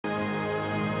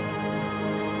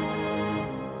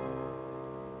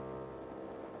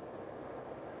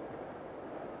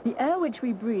The air which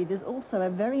we breathe is also a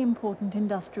very important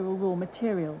industrial raw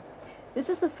material. This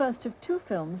is the first of two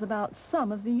films about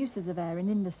some of the uses of air in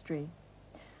industry.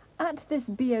 At this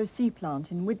BOC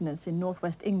plant in Widnes in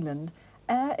northwest England,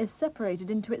 air is separated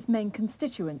into its main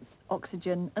constituents,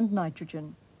 oxygen and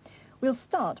nitrogen. We'll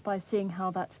start by seeing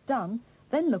how that's done,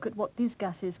 then look at what these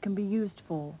gases can be used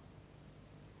for.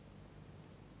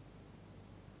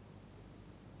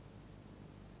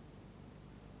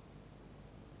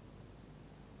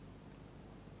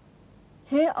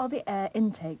 Here are the air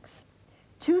intakes.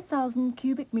 2,000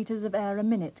 cubic meters of air a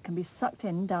minute can be sucked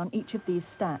in down each of these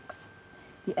stacks.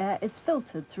 The air is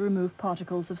filtered to remove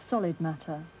particles of solid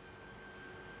matter.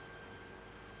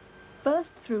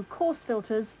 First through coarse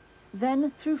filters,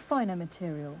 then through finer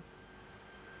material.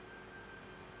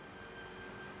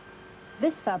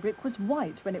 This fabric was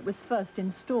white when it was first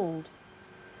installed.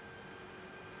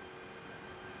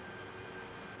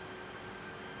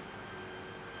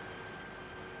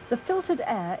 The filtered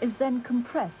air is then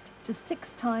compressed to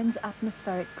 6 times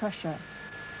atmospheric pressure.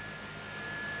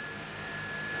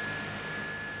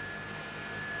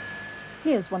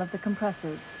 Here's one of the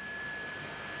compressors.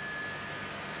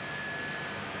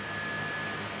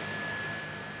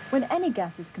 When any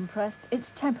gas is compressed,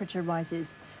 its temperature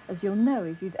rises, as you'll know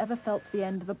if you've ever felt the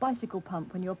end of a bicycle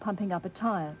pump when you're pumping up a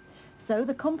tyre. So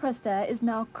the compressed air is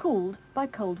now cooled by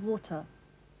cold water.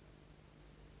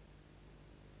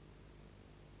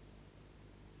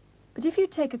 But if you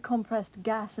take a compressed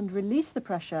gas and release the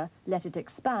pressure, let it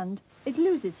expand, it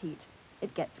loses heat.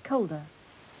 It gets colder.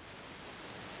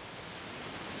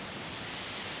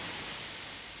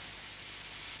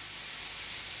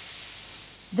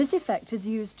 This effect is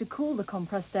used to cool the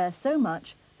compressed air so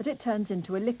much that it turns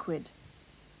into a liquid.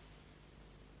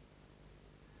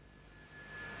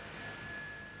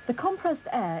 The compressed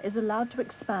air is allowed to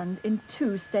expand in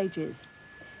 2 stages.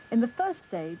 In the first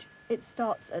stage, it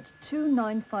starts at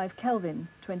 295 Kelvin,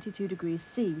 22 degrees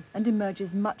C, and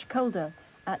emerges much colder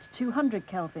at 200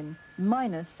 Kelvin,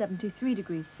 minus 73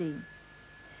 degrees C.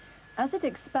 As it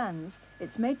expands,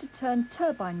 it's made to turn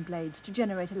turbine blades to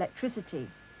generate electricity.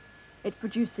 It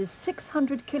produces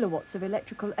 600 kilowatts of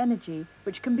electrical energy,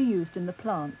 which can be used in the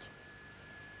plant.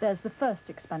 There's the first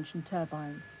expansion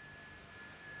turbine.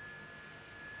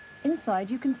 Inside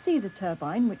you can see the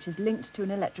turbine, which is linked to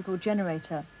an electrical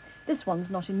generator. This one's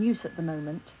not in use at the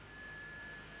moment.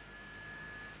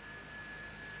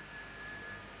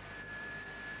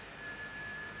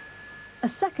 A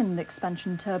second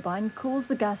expansion turbine cools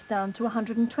the gas down to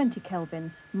 120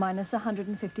 Kelvin, minus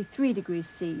 153 degrees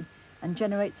C, and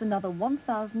generates another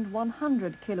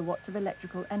 1,100 kilowatts of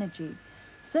electrical energy,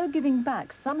 so giving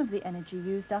back some of the energy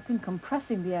used up in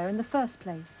compressing the air in the first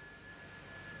place.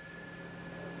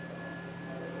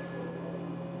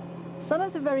 Some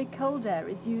of the very cold air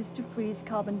is used to freeze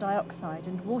carbon dioxide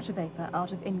and water vapour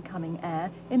out of incoming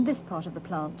air in this part of the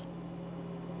plant.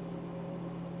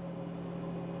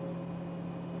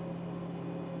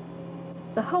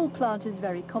 The whole plant is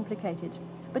very complicated,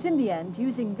 but in the end,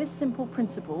 using this simple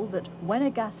principle that when a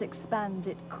gas expands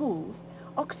it cools,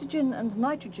 oxygen and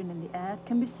nitrogen in the air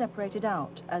can be separated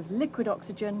out as liquid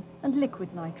oxygen and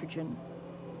liquid nitrogen.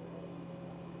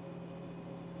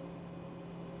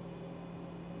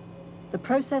 The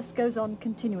process goes on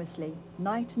continuously,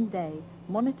 night and day,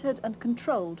 monitored and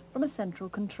controlled from a central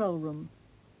control room.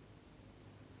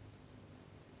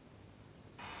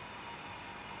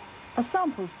 A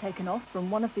sample's taken off from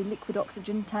one of the liquid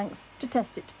oxygen tanks to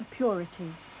test it for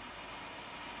purity.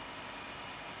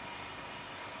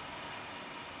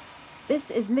 This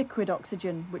is liquid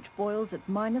oxygen, which boils at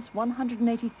minus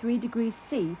 183 degrees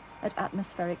C at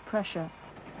atmospheric pressure.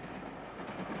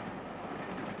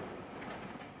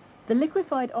 The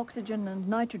liquefied oxygen and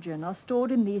nitrogen are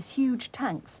stored in these huge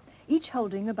tanks, each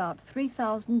holding about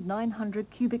 3,900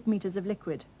 cubic meters of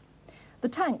liquid. The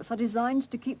tanks are designed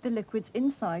to keep the liquids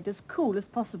inside as cool as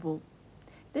possible.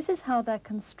 This is how they're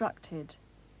constructed.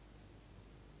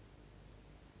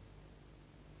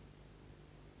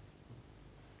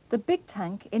 The big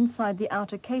tank inside the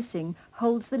outer casing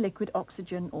holds the liquid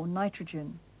oxygen or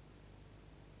nitrogen.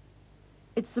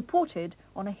 It's supported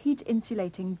on a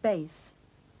heat-insulating base.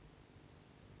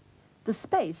 The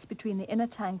space between the inner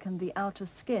tank and the outer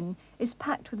skin is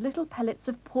packed with little pellets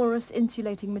of porous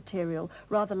insulating material,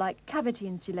 rather like cavity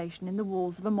insulation in the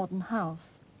walls of a modern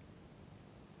house.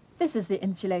 This is the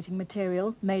insulating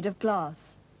material made of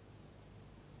glass.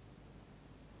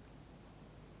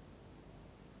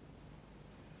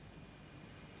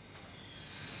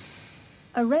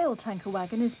 A rail tanker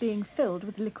wagon is being filled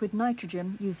with liquid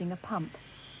nitrogen using a pump.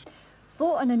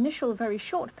 For an initial very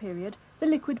short period, The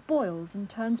liquid boils and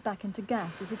turns back into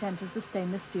gas as it enters the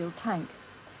stainless steel tank.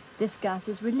 This gas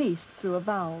is released through a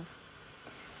valve.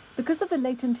 Because of the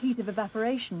latent heat of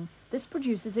evaporation, this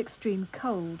produces extreme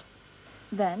cold.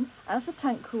 Then, as the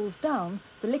tank cools down,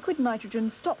 the liquid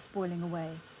nitrogen stops boiling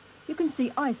away. You can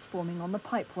see ice forming on the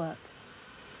pipework.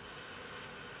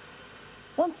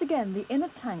 Once again, the inner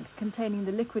tank containing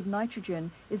the liquid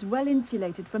nitrogen is well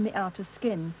insulated from the outer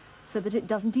skin so that it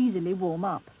doesn't easily warm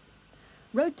up.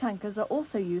 Road tankers are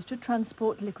also used to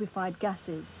transport liquefied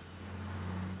gases.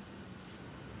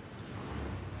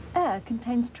 Air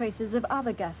contains traces of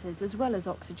other gases as well as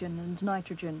oxygen and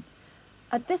nitrogen.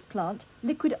 At this plant,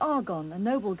 liquid argon, a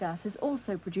noble gas, is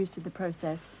also produced in the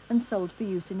process and sold for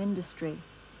use in industry.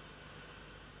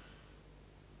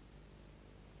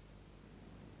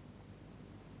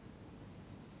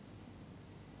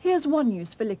 Here's one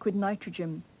use for liquid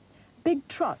nitrogen. Big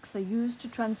trucks are used to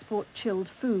transport chilled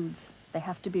foods. They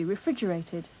have to be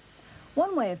refrigerated.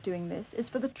 One way of doing this is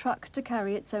for the truck to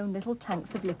carry its own little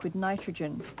tanks of liquid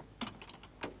nitrogen.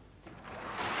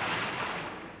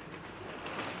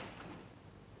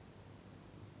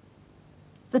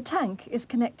 The tank is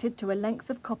connected to a length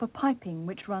of copper piping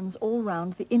which runs all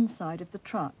round the inside of the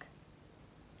truck.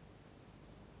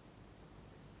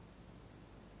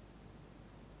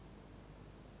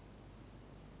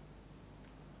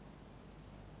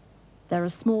 There are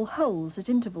small holes at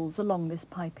intervals along this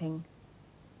piping.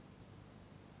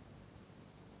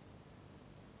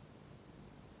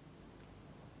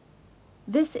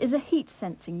 This is a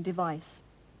heat-sensing device.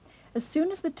 As soon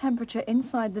as the temperature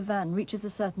inside the van reaches a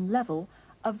certain level,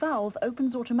 a valve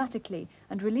opens automatically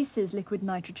and releases liquid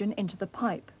nitrogen into the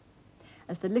pipe.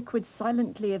 As the liquid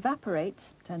silently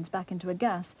evaporates, turns back into a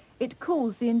gas, it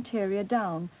cools the interior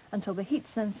down until the heat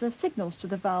sensor signals to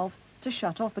the valve to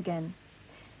shut off again.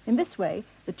 In this way,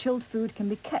 the chilled food can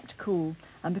be kept cool,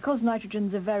 and because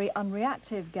nitrogen's a very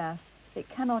unreactive gas, it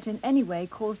cannot in any way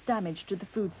cause damage to the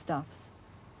foodstuffs.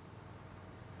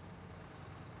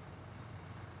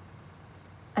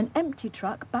 An empty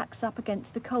truck backs up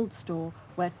against the cold store,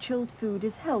 where chilled food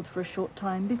is held for a short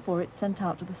time before it's sent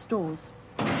out to the stores.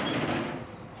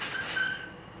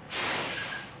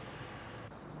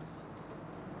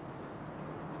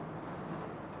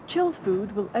 Chilled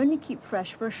food will only keep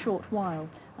fresh for a short while,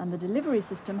 and the delivery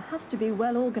system has to be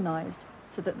well organised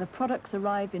so that the products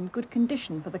arrive in good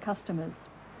condition for the customers.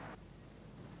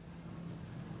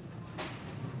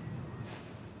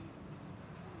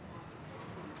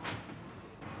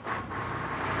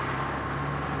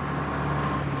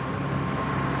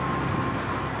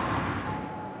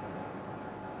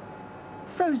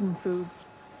 Frozen foods,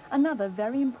 another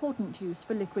very important use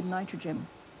for liquid nitrogen.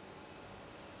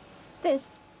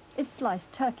 This is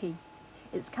sliced turkey.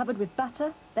 It's covered with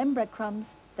batter, then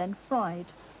breadcrumbs, then fried.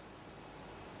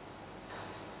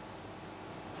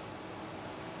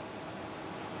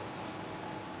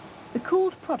 The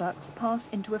cooled products pass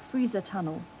into a freezer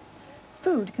tunnel.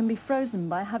 Food can be frozen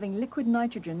by having liquid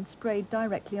nitrogen sprayed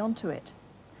directly onto it.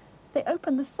 They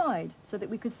open the side so that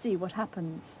we could see what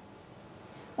happens.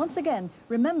 Once again,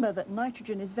 remember that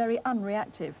nitrogen is very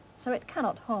unreactive, so it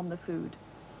cannot harm the food.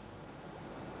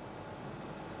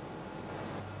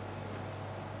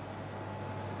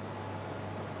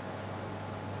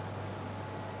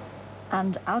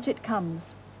 And out it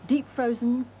comes, deep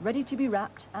frozen, ready to be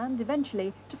wrapped, and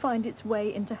eventually to find its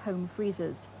way into home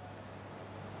freezers.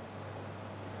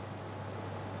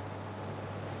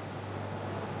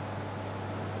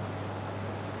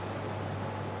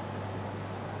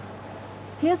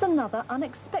 Here's another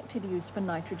unexpected use for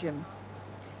nitrogen.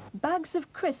 Bags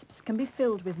of crisps can be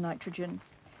filled with nitrogen.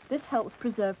 This helps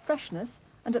preserve freshness,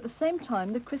 and at the same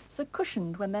time the crisps are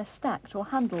cushioned when they're stacked or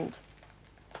handled.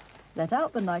 Let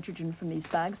out the nitrogen from these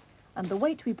bags, and the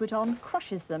weight we put on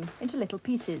crushes them into little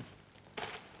pieces.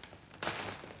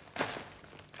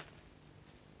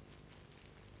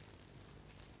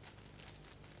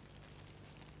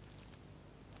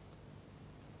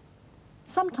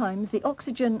 Sometimes the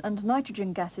oxygen and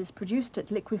nitrogen gases produced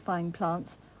at liquefying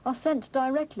plants are sent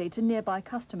directly to nearby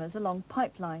customers along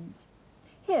pipelines.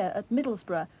 Here at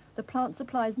Middlesbrough, the plant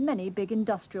supplies many big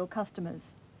industrial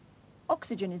customers.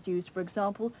 Oxygen is used, for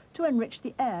example, to enrich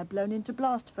the air blown into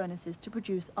blast furnaces to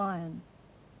produce iron.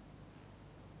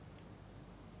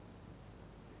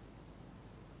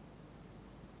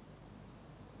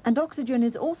 And oxygen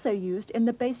is also used in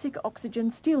the basic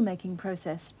oxygen steelmaking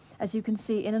process, as you can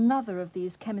see in another of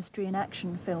these chemistry in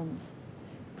action films.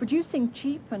 Producing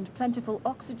cheap and plentiful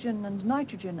oxygen and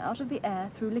nitrogen out of the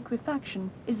air through liquefaction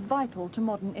is vital to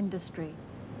modern industry.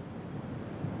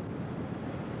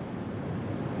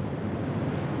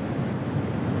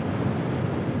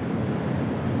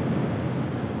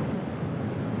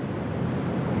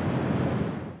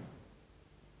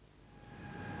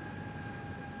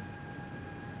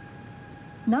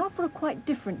 Now for a quite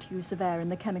different use of air in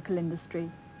the chemical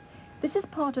industry. This is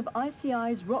part of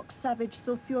ICI's Rock Savage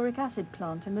sulfuric acid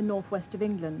plant in the northwest of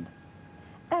England.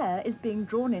 Air is being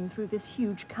drawn in through this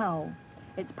huge cowl.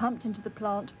 It's pumped into the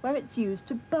plant where it's used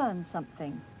to burn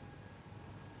something.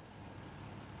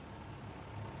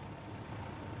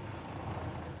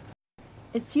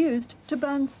 It's used to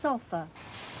burn sulphur.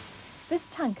 This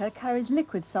tanker carries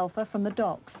liquid sulphur from the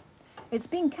docks. It's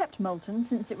been kept molten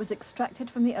since it was extracted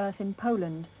from the earth in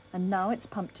Poland, and now it's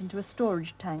pumped into a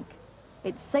storage tank.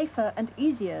 It's safer and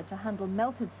easier to handle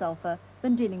melted sulphur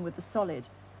than dealing with the solid.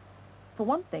 For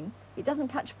one thing, it doesn't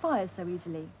catch fire so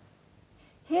easily.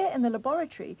 Here in the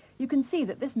laboratory, you can see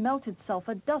that this melted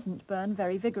sulphur doesn't burn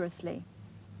very vigorously.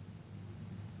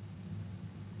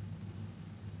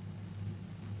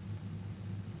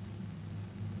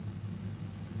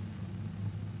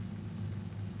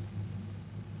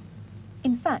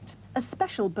 In fact, a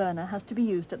special burner has to be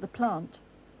used at the plant.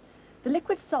 The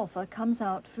liquid sulphur comes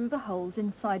out through the holes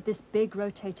inside this big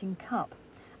rotating cup,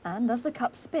 and as the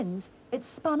cup spins, it's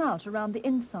spun out around the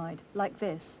inside, like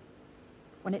this.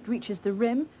 When it reaches the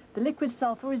rim, the liquid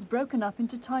sulphur is broken up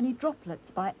into tiny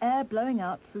droplets by air blowing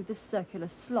out through this circular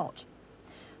slot.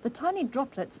 The tiny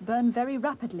droplets burn very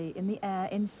rapidly in the air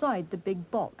inside the big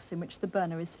box in which the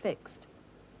burner is fixed.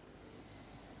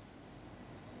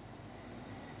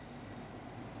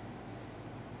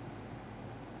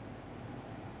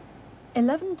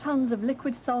 "11 tons of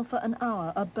liquid sulphur an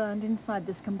hour are burned inside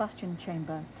this combustion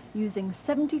chamber, using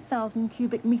 70,000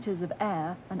 cubic meters of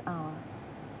air an hour.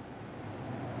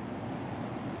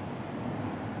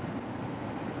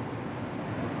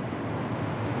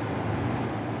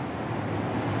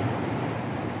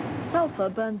 Sulphur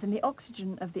burns in the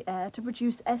oxygen of the air to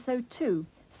produce SO2,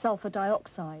 sulphur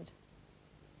dioxide.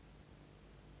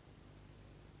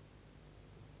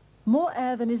 More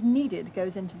air than is needed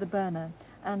goes into the burner,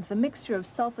 and the mixture of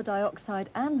sulphur dioxide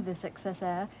and this excess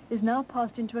air is now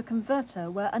passed into a converter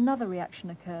where another reaction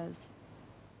occurs.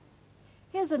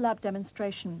 Here's a lab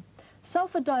demonstration.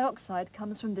 Sulphur dioxide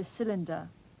comes from this cylinder,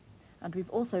 and we've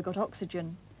also got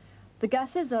oxygen. The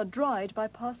gases are dried by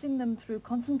passing them through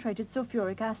concentrated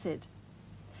sulfuric acid.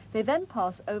 They then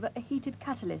pass over a heated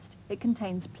catalyst. It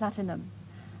contains platinum,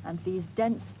 and these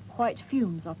dense white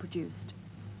fumes are produced.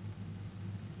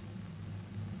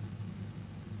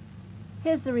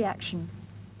 Here's the reaction.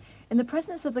 In the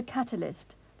presence of the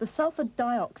catalyst, the sulphur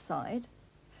dioxide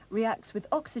reacts with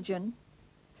oxygen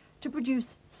to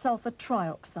produce sulphur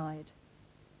trioxide.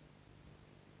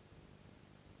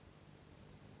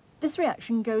 This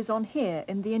reaction goes on here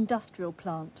in the industrial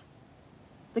plant.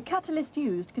 The catalyst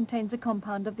used contains a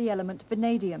compound of the element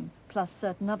vanadium plus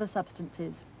certain other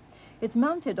substances. It's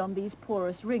mounted on these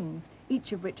porous rings,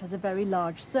 each of which has a very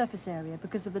large surface area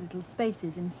because of the little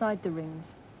spaces inside the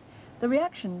rings. The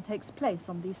reaction takes place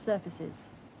on these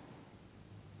surfaces.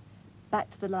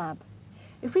 Back to the lab.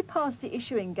 If we pass the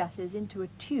issuing gases into a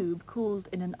tube cooled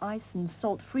in an ice and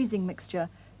salt freezing mixture,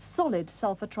 solid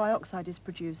sulphur trioxide is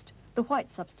produced, the white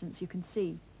substance you can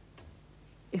see.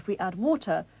 If we add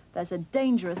water, there's a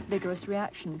dangerous, vigorous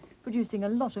reaction, producing a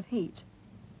lot of heat.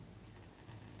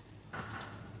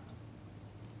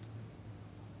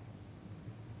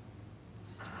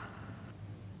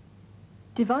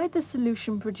 Divide the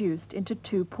solution produced into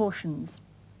 2 portions.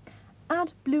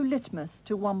 Add blue litmus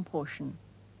to 1 portion.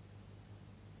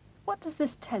 What does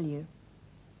this tell you?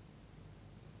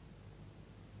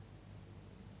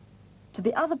 To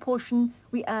the other portion,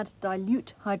 we add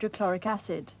dilute hydrochloric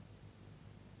acid.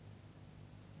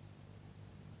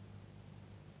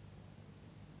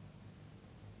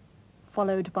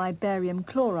 Followed by barium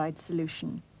chloride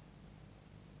solution.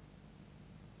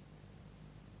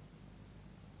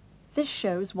 This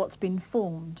shows what's been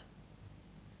formed.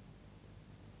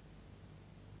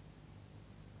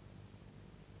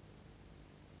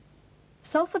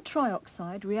 Sulphur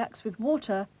trioxide reacts with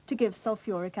water to give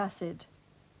sulfuric acid.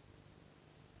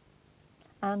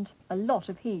 And a lot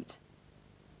of heat.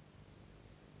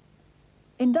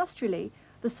 Industrially,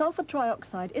 the sulphur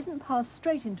trioxide isn't passed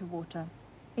straight into water.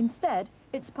 Instead,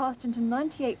 it's passed into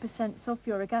 98%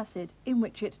 sulfuric acid, in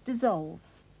which it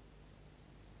dissolves.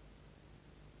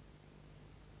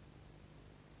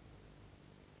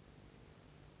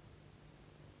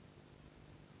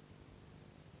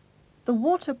 The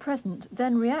water present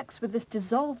then reacts with this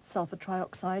dissolved sulphur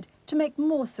trioxide to make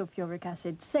more sulfuric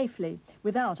acid safely,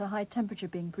 without a high temperature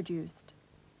being produced.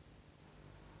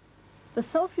 The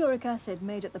sulfuric acid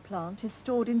made at the plant is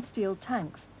stored in steel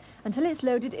tanks until it's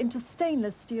loaded into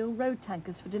stainless steel road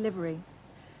tankers for delivery.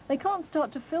 They can't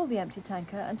start to fill the empty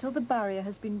tanker until the barrier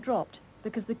has been dropped,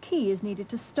 because the key is needed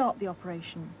to start the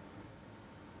operation.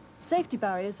 Safety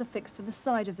barriers are fixed to the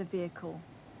side of the vehicle.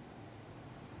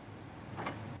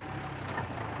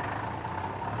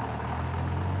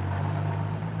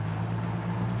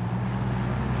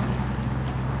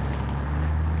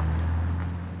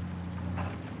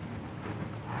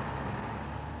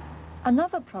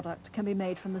 Another product can be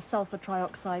made from the sulfur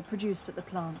trioxide produced at the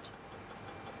plant.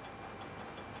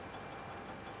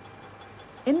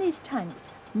 In these tanks,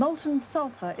 molten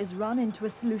sulfur is run into a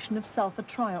solution of sulfur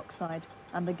trioxide,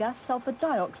 and the gas sulfur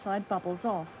dioxide bubbles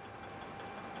off.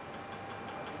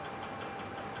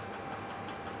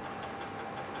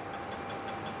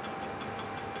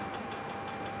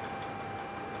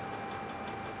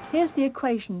 Here's the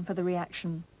equation for the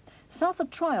reaction. Sulfur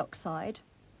trioxide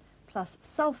plus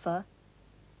sulfur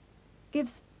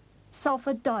gives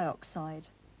sulfur dioxide.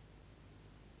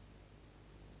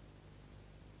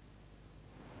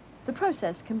 The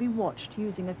process can be watched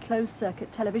using a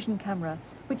closed-circuit television camera,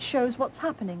 which shows what's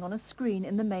happening on a screen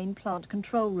in the main plant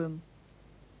control room.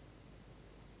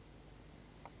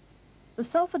 The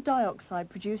sulfur dioxide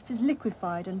produced is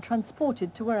liquefied and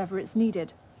transported to wherever it's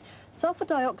needed. Sulfur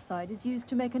dioxide is used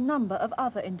to make a number of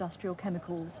other industrial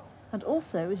chemicals, and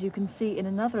also, as you can see in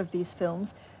another of these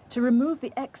films, to remove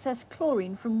the excess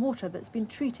chlorine from water that's been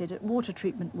treated at water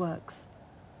treatment works.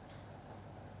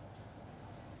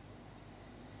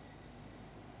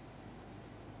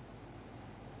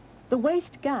 The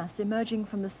waste gas emerging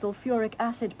from the sulfuric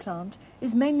acid plant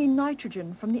is mainly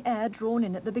nitrogen from the air drawn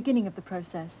in at the beginning of the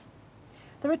process.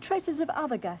 There are traces of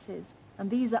other gases, and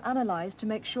these are analysed to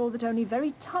make sure that only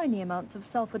very tiny amounts of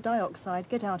sulfur dioxide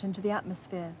get out into the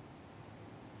atmosphere.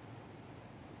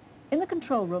 In the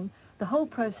control room, the whole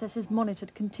process is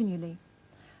monitored continually.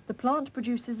 The plant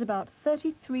produces about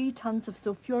 33 tons of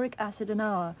sulfuric acid an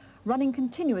hour, running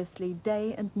continuously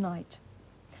day and night.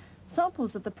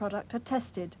 Samples of the product are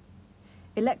tested.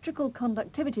 Electrical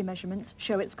conductivity measurements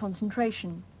show its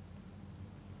concentration.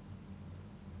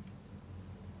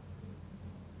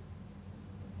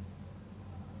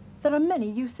 There are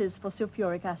many uses for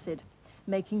sulfuric acid: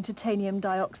 making titanium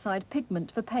dioxide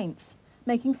pigment for paints,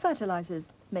 making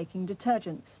fertilizers, making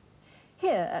detergents.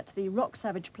 Here at the Rock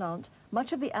Savage plant,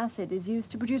 much of the acid is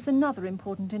used to produce another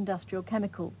important industrial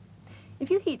chemical. If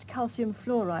you heat calcium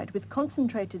fluoride with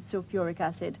concentrated sulfuric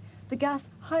acid, the gas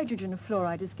hydrogen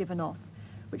fluoride is given off,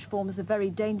 which forms the very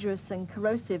dangerous and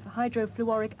corrosive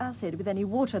hydrofluoric acid with any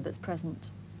water that's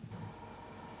present.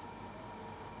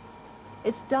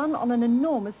 It's done on an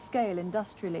enormous scale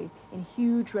industrially, in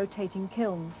huge rotating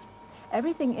kilns.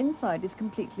 Everything inside is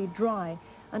completely dry,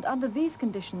 and under these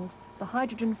conditions, the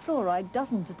hydrogen fluoride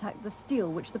doesn't attack the steel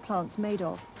which the plant's made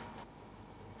of.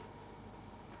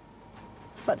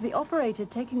 But the operator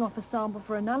taking off a sample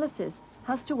for analysis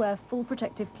has to wear full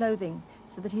protective clothing,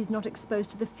 so that he's not exposed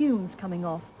to the fumes coming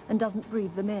off and doesn't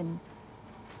breathe them in.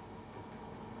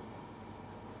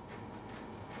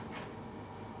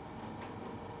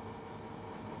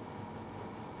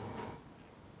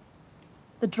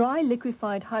 The dry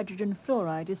liquefied hydrogen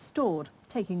fluoride is stored,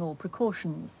 taking all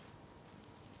precautions.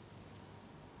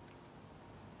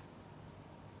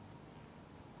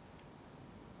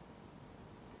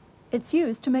 It's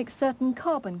used to make certain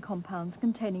carbon compounds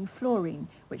containing fluorine,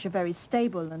 which are very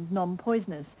stable and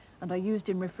non-poisonous and are used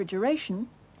in refrigeration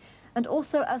and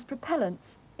also as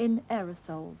propellants in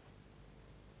aerosols.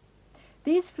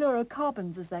 These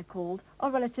fluorocarbons, as they're called,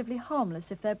 are relatively harmless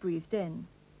if they're breathed in.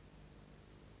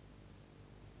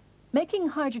 Making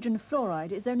hydrogen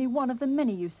fluoride is only one of the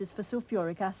many uses for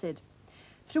sulfuric acid.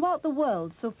 Throughout the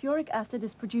world, sulfuric acid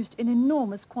is produced in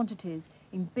enormous quantities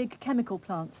in big chemical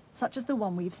plants, such as the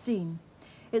one we've seen.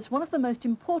 It's one of the most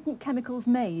important chemicals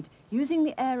made, using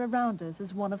the air around us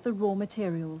as one of the raw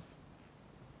materials.